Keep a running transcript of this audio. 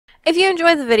If you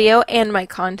enjoy the video and my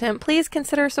content, please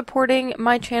consider supporting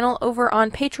my channel over on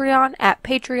Patreon at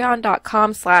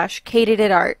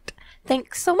patreon.com/katydidart.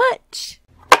 Thanks so much!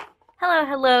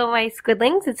 Hello my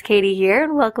squidlings, it's Katie here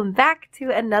and welcome back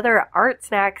to another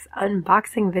Artsnacks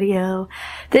unboxing video.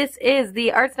 This is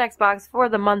the Artsnacks box for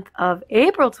the month of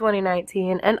April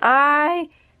 2019 and I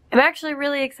am actually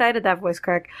really excited, that voice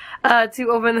crack, to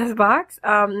open this box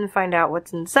and find out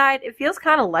what's inside. It feels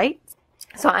kind of light,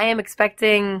 so I am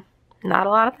expecting not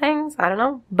a lot of things, I don't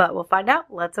know, but we'll find out.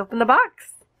 Let's open the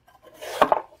box.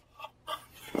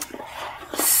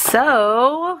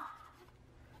 So,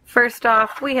 first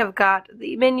off, we have got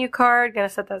the menu card. Gonna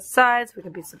set that aside so we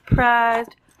can be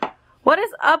surprised. What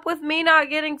is up with me not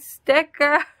getting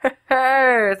stickers?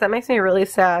 That makes me really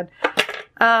sad.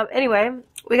 Anyway,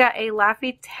 we got a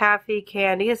Laffy Taffy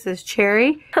candy. This is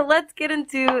cherry. Let's get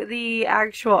into the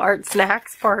actual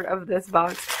Artsnacks part of this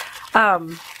box.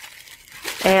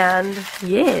 And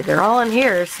yeah, they're all in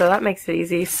here, so that makes it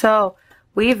easy. So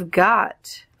we've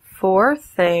got 4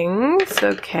 things.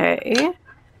 Okay.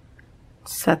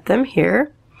 Set them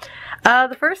here.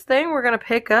 The first thing we're going to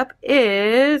pick up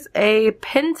is a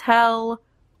Pentel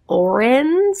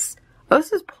Orange. Oh,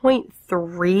 this is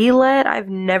 0.3 lead. I've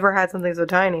never had something so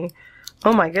tiny.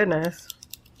 Oh my goodness.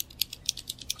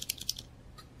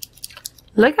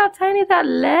 Look how tiny that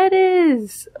lead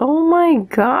is. Oh my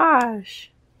gosh.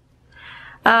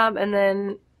 And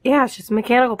then, yeah, it's just a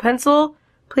mechanical pencil.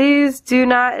 Please do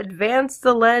not advance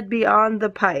the lead beyond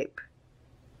the pipe.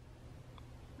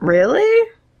 Really?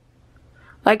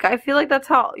 Like, I feel like that's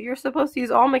how you're supposed to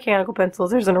use all mechanical pencils.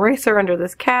 There's an eraser under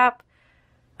this cap.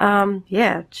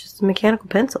 Yeah, it's just a mechanical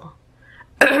pencil.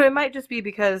 It might just be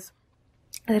because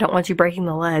they don't want you breaking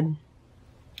the lead.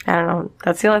 I don't know.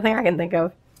 That's the only thing I can think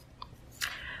of.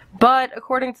 But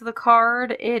according to the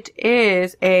card, it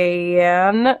is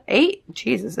an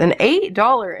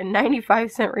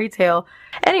 $8.95 retail.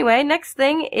 Anyway, next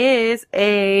thing is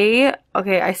okay,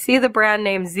 I see the brand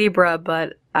name Zebra,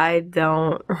 but I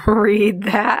don't read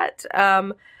that.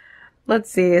 Let's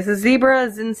see, it's a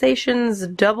Zebra Sensations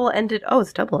double-ended, oh,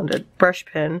 it's double-ended brush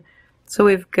pen. So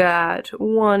we've got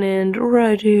one end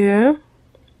right here.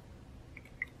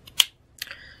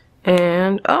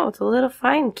 And, oh, it's a little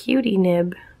fine cutie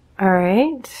nib.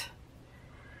 Alright.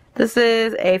 This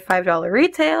is a $5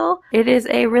 retail. It is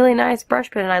a really nice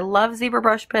brush pen, and I love Zebra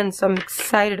brush pens, so I'm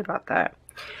excited about that.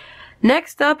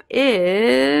 Next up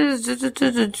is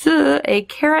a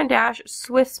Caran d'Ache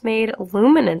Swiss-made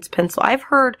luminance pencil. I've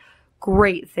heard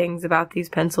great things about these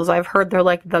pencils. I've heard they're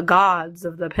like the gods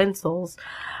of the pencils.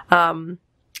 I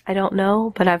don't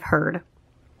know, but I've heard.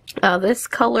 This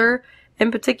color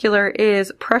in particular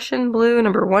is Prussian Blue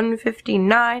number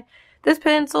 159. This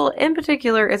pencil in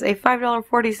particular is a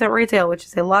 $5.40 retail, which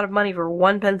is a lot of money for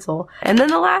one pencil. And then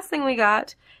the last thing we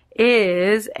got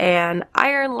is an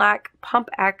Iron Lac Pump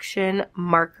Action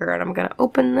marker. And I'm going to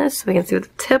open this so we can see what the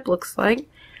tip looks like.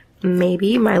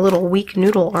 Maybe my little weak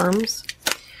noodle arms.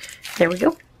 There we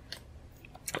go.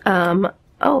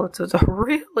 Oh, so it's a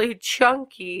really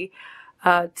chunky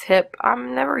tip.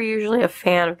 I'm never usually a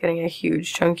fan of getting a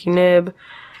huge chunky nib.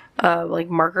 Like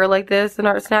marker like this in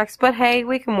Artsnacks, but hey,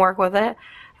 we can work with it.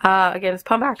 Again, it's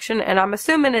pump action, and I'm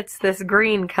assuming it's this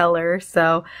green color,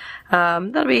 so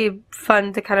that'll be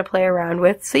fun to kind of play around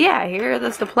with. So yeah, here are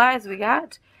the supplies we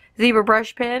got. Zebra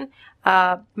brush pen,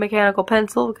 mechanical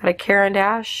pencil, we got a Caran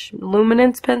d'Ache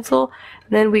luminance pencil,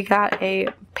 and then we got a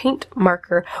paint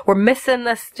marker. We're missing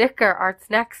the sticker,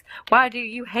 Artsnacks. Why do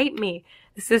you hate me?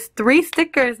 This is 3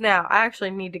 stickers now. I actually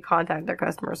need to contact their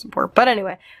customer support, but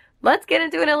anyway. Let's get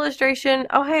into an illustration.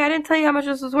 Oh, hey, I didn't tell you how much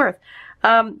this was worth.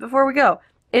 Before we go,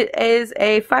 it is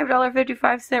a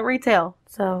 $5.55 retail.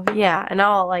 So, yeah, and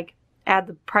I'll, like, add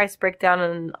the price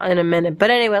breakdown in a minute.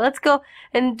 But anyway, let's go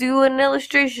and do an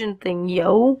illustration thing,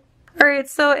 yo. Alright,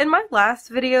 so in my last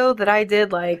video that I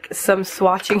did, like, some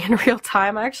swatching in real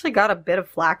time, I actually got a bit of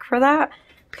flack for that.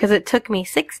 Because it took me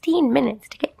 16 minutes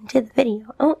to get into the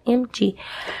video. OMG.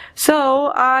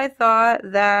 So I thought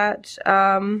that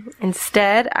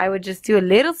instead I would just do a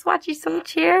little swatchy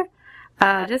swatch here.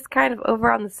 Just kind of over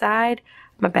on the side.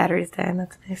 My battery's dying,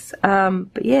 that's nice.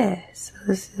 But yeah, so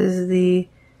this is the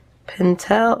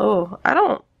Pentel. Oh, I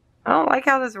don't like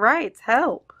how this writes.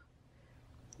 Help.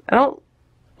 I don't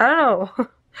know.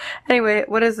 Anyway,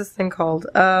 what is this thing called?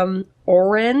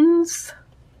 Orange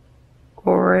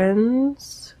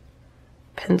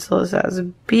pencil has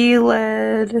B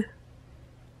lead.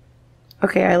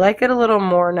 Okay, I like it a little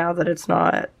more now that it's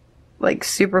not like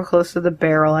super close to the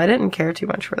barrel. I didn't care too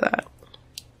much for that.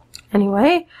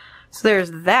 Anyway, so there's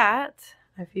that,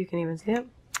 if you can even see it.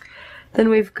 Then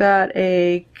we've got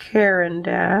a Caran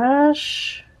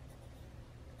d'Ache.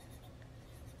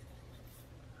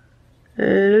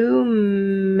 Luminance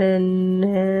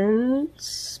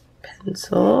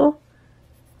pencil.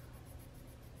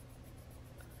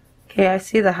 Okay, I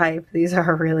see the hype. These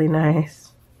are really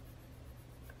nice.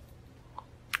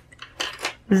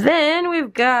 Then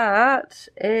we've got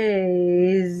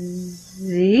a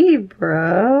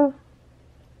zebra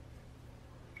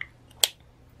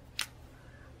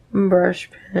brush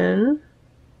pen.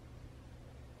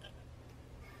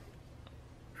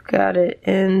 We've got it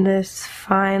in this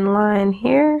fine line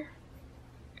here.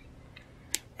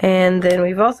 And then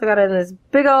we've also got it in this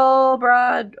big ol'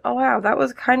 broad. Oh wow, that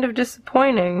was kind of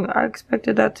disappointing. I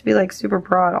expected that to be like super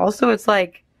broad. Also, it's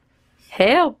like,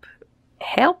 help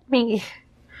me.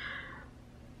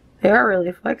 They are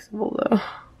really flexible though.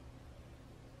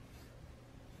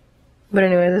 But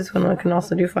anyway, this one can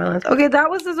also do fine lines. Okay,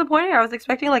 that was disappointing. I was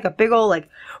expecting like a big ol' like,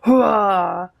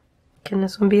 whoa. Can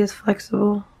this one be as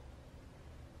flexible?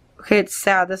 Okay, it's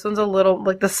sad. This one's a little,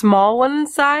 like the small one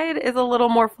side is a little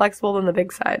more flexible than the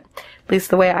big side. At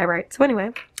least the way I write. So anyway.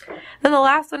 Then the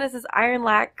last one is this iron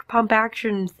lac pump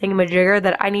action thingamajigger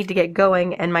that I need to get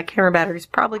going, and my camera battery is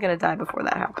probably going to die before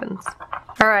that happens.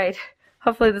 Alright.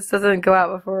 Hopefully this doesn't go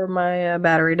out before my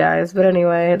battery dies. But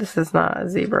anyway, this is not a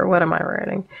zebra. What am I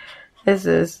writing? This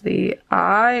is the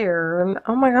iron.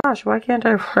 Oh my gosh, why can't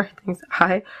I write things?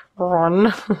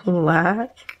 Iron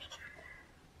lac.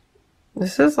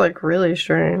 This is like really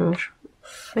strange.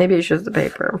 Maybe it's just the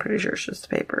paper. I'm pretty sure it's just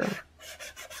the paper.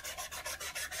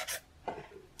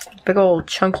 Big old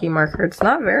chunky marker. It's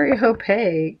not very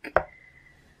opaque.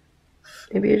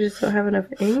 Maybe I just don't have enough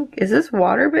ink. Is this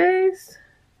water-based?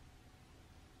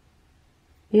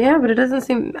 Yeah, but it doesn't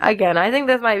seem... Again, I think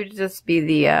this might just be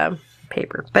the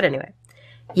paper. But anyway.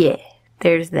 Yeah,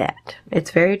 there's that.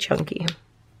 It's very chunky.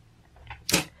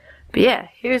 But yeah,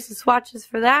 here's the swatches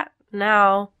for that.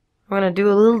 Now... we're going to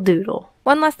do a little doodle.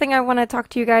 One last thing I want to talk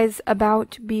to you guys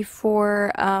about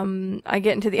before I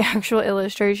get into the actual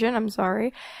illustration, I'm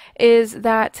sorry, is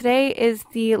that today is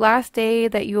the last day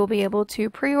that you will be able to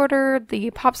pre-order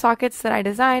the pop sockets that I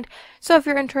designed. So if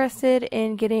you're interested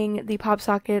in getting the pop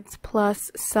sockets plus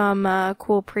some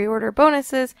cool pre-order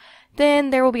bonuses,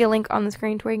 then there will be a link on the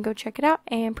screen to where you can go check it out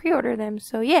and pre-order them.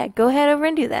 So yeah, go ahead over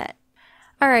and do that.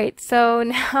 Alright, so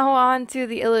now on to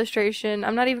the illustration.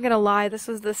 I'm not even gonna lie, this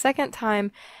was the second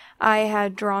time I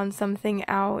had drawn something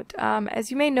out. As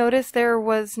you may notice, there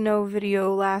was no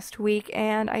video last week,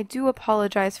 and I do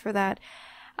apologize for that.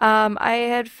 I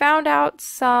had found out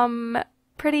some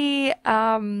pretty,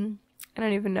 I don't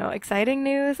even know, exciting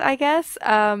news, I guess.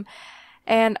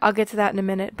 And I'll get to that in a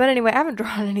minute. But anyway, I haven't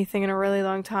drawn anything in a really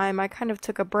long time. I kind of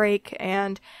took a break,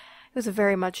 and it was a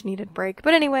very much needed break.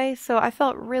 But anyway, so I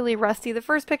felt really rusty. The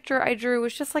first picture I drew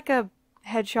was just like a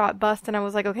headshot bust, and I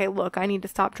was like, okay, look, I need to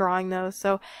stop drawing those.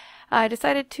 So I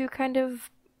decided to kind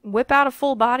of whip out a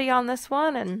full body on this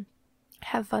one and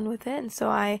have fun with it. And so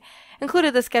I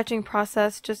included the sketching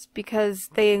process just because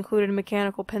they included a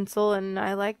mechanical pencil, and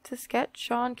I like to sketch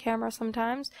on camera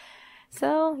sometimes.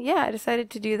 So yeah, I decided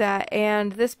to do that.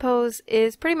 And this pose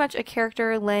is pretty much a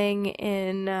character laying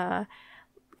in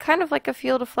kind of like a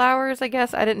field of flowers, I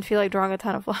guess. I didn't feel like drawing a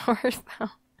ton of flowers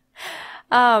though.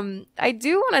 I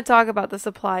do want to talk about the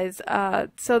supplies.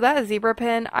 So that zebra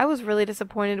pen, I was really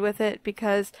disappointed with it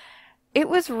because it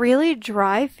was really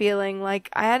dry feeling. Like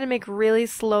I had to make really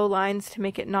slow lines to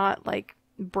make it not like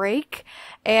break,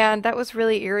 and that was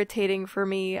really irritating for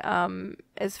me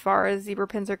as far as zebra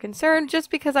pens are concerned,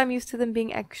 just because I'm used to them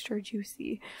being extra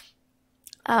juicy.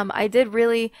 I did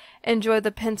really enjoy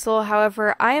the pencil.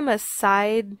 However, I am a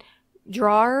side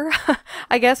drawer,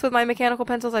 I guess, with my mechanical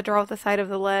pencils. I draw with the side of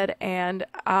the lead, and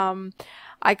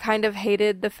I kind of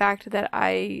hated the fact that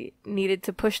I needed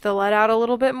to push the lead out a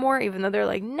little bit more, even though they're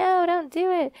like, no, don't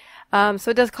do it. So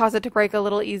it does cause it to break a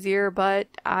little easier, but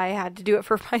I had to do it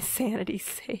for my sanity's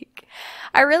sake.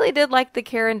 I really did like the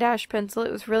Caran d'Ache pencil.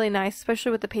 It was really nice,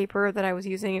 especially with the paper that I was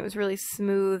using. It was really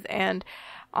smooth, and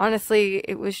honestly,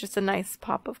 it was just a nice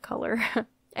pop of color.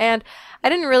 And I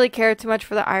didn't really care too much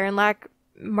for the iron lac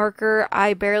marker.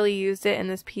 I barely used it in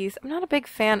this piece. I'm not a big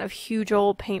fan of huge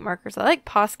old paint markers. I like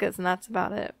Poscas, and that's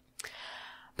about it.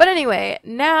 But anyway,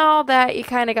 now that you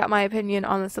kind of got my opinion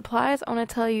on the supplies, I want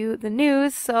to tell you the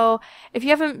news. So if you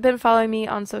haven't been following me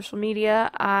on social media,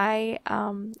 I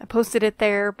posted it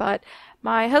there, but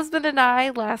my husband and I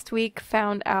last week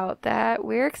found out that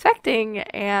we're expecting,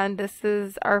 and this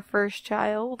is our first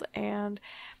child, and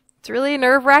it's really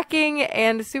nerve-wracking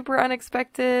and super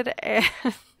unexpected, and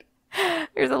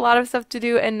there's a lot of stuff to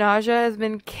do, and nausea has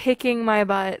been kicking my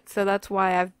butt, so that's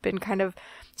why I've been kind of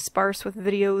sparse with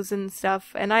videos and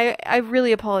stuff, and I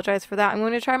really apologize for that. I'm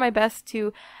going to try my best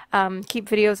to keep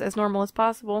videos as normal as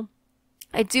possible.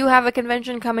 I do have a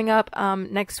convention coming up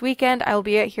next weekend. I will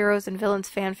be at Heroes and Villains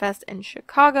Fan Fest in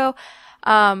Chicago.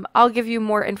 I'll give you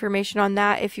more information on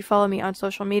that if you follow me on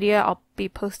social media. I'll be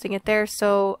posting it there.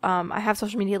 So I have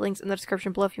social media links in the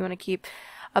description below if you want to keep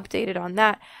updated on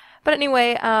that. But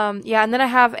anyway, yeah, and then I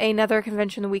have another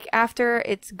convention the week after.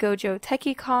 It's Gojo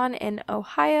TechieCon in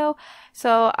Ohio.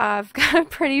 So I've got a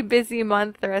pretty busy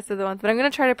month the rest of the month, but I'm going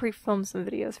to try to pre-film some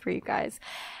videos for you guys.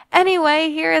 Anyway,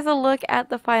 here is a look at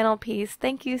the final piece.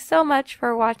 Thank you so much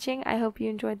for watching. I hope you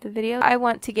enjoyed the video. I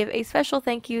want to give a special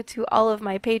thank you to all of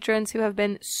my patrons who have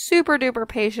been super duper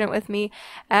patient with me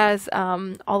as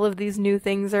all of these new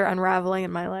things are unraveling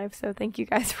in my life. So thank you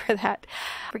guys for that.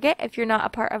 Don't forget, if you're not a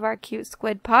part of our cute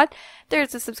squid pod,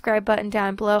 there's a subscribe button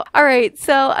down below. Alright,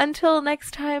 so until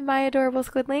next time, my adorable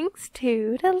squidlings,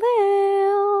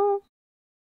 toodaloo!